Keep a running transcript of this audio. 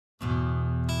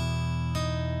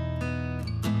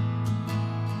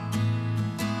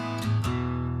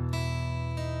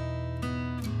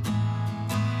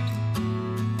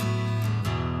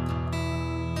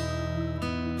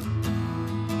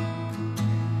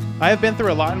I have been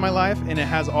through a lot in my life, and it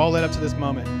has all led up to this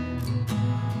moment.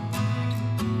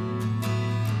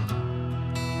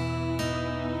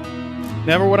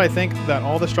 Never would I think that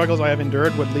all the struggles I have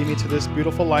endured would lead me to this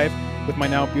beautiful life with my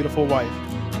now beautiful wife.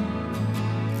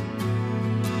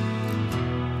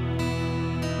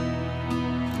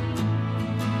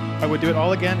 I would do it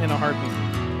all again in a heartbeat.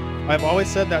 I have always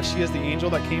said that she is the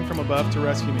angel that came from above to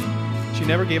rescue me. She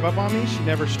never gave up on me, she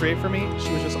never strayed from me,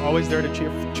 she was just always there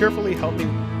to cheerfully help me.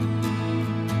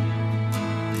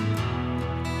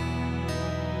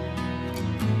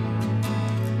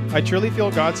 I truly feel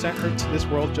God sent her to this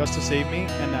world just to save me,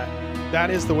 and that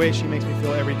is the way she makes me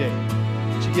feel every day.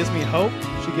 She gives me hope,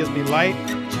 she gives me light,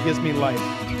 she gives me life.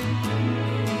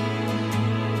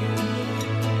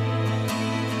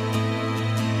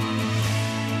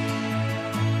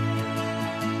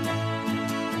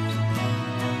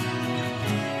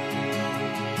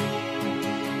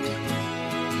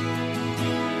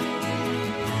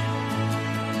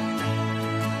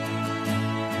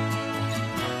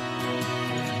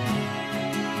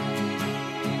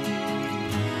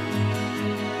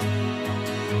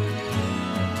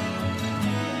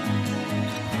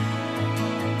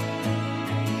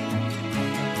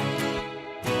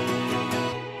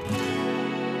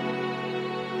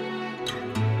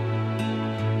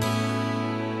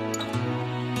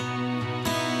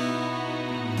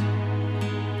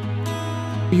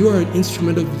 You are an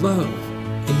instrument of love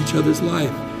in each other's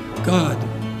life. God,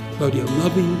 Claudia,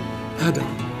 loving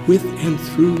Adam with and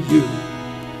through you.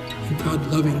 And God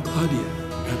loving Claudia,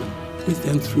 Adam, with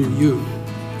and through you.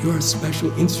 You are a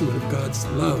special instrument of God's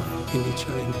love in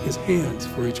His hands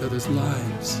for each other's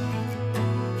lives.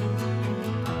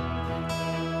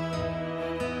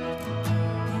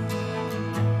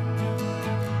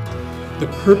 The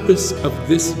purpose of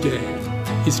this day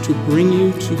is to bring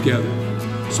you together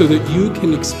so that you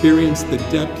can experience the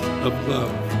depth of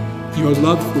love, your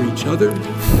love for each other,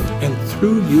 and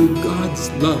through you, God's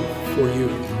love for you,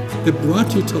 that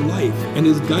brought you to life and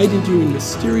has guided you in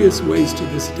mysterious ways to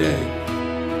this day.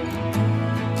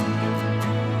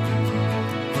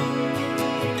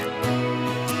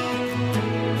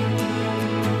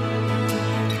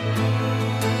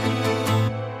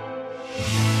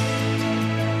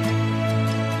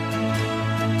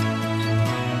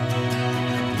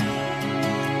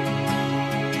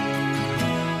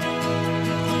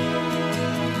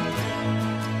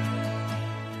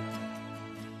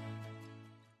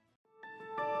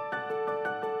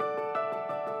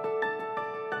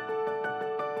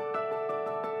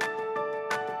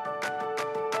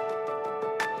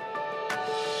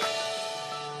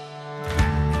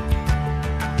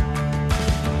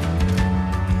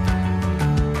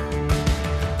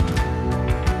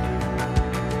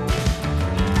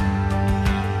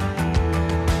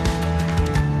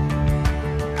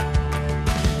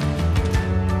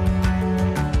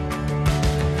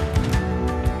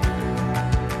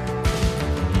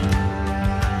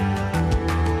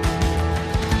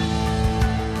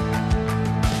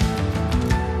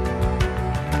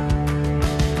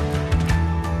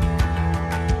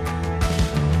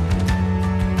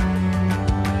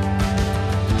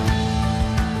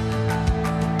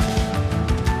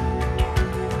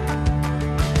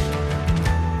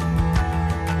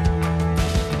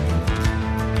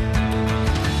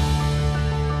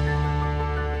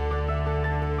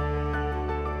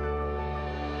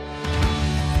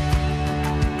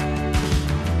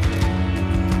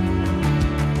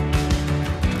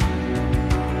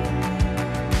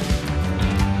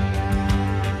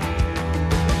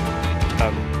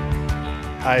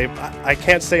 I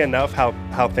can't say enough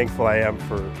how thankful I am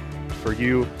for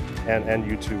you and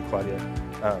you too, Claudia,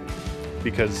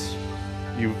 because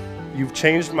you've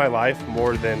changed my life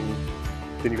more than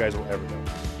you guys will ever know.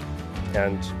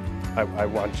 And I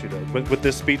want you to, with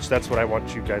this speech, that's what I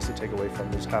want you guys to take away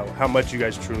from, is how much you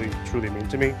guys truly mean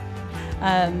to me.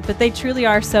 But they truly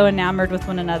are so enamored with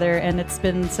one another, and it's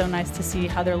been so nice to see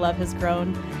how their love has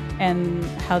grown and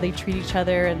how they treat each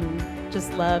other and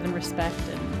just love and respect.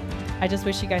 And I just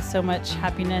wish you guys so much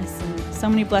happiness and so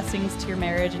many blessings to your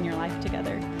marriage and your life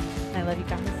together. And I love you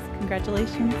guys.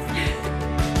 Congratulations.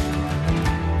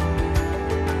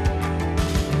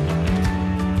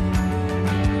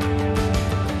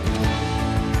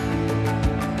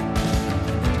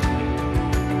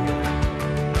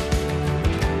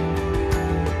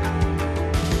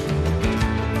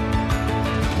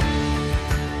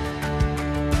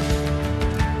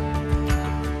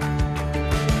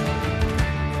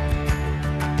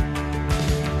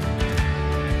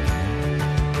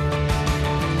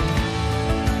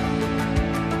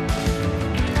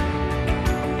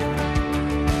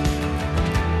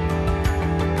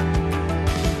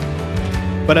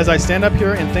 But as I stand up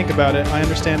here and think about it, I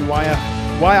understand why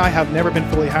I have never been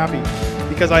fully happy,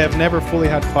 because I have never fully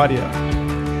had Claudia.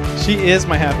 She is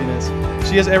my happiness.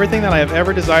 She is everything that I have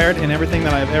ever desired and everything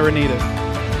that I have ever needed.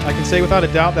 I can say without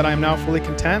a doubt that I am now fully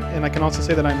content, and I can also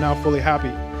say that I am now fully happy.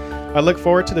 I look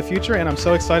forward to the future, and I'm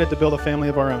so excited to build a family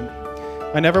of our own.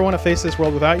 I never want to face this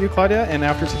world without you, Claudia, and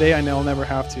after today, I know I'll never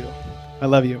have to. I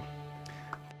love you.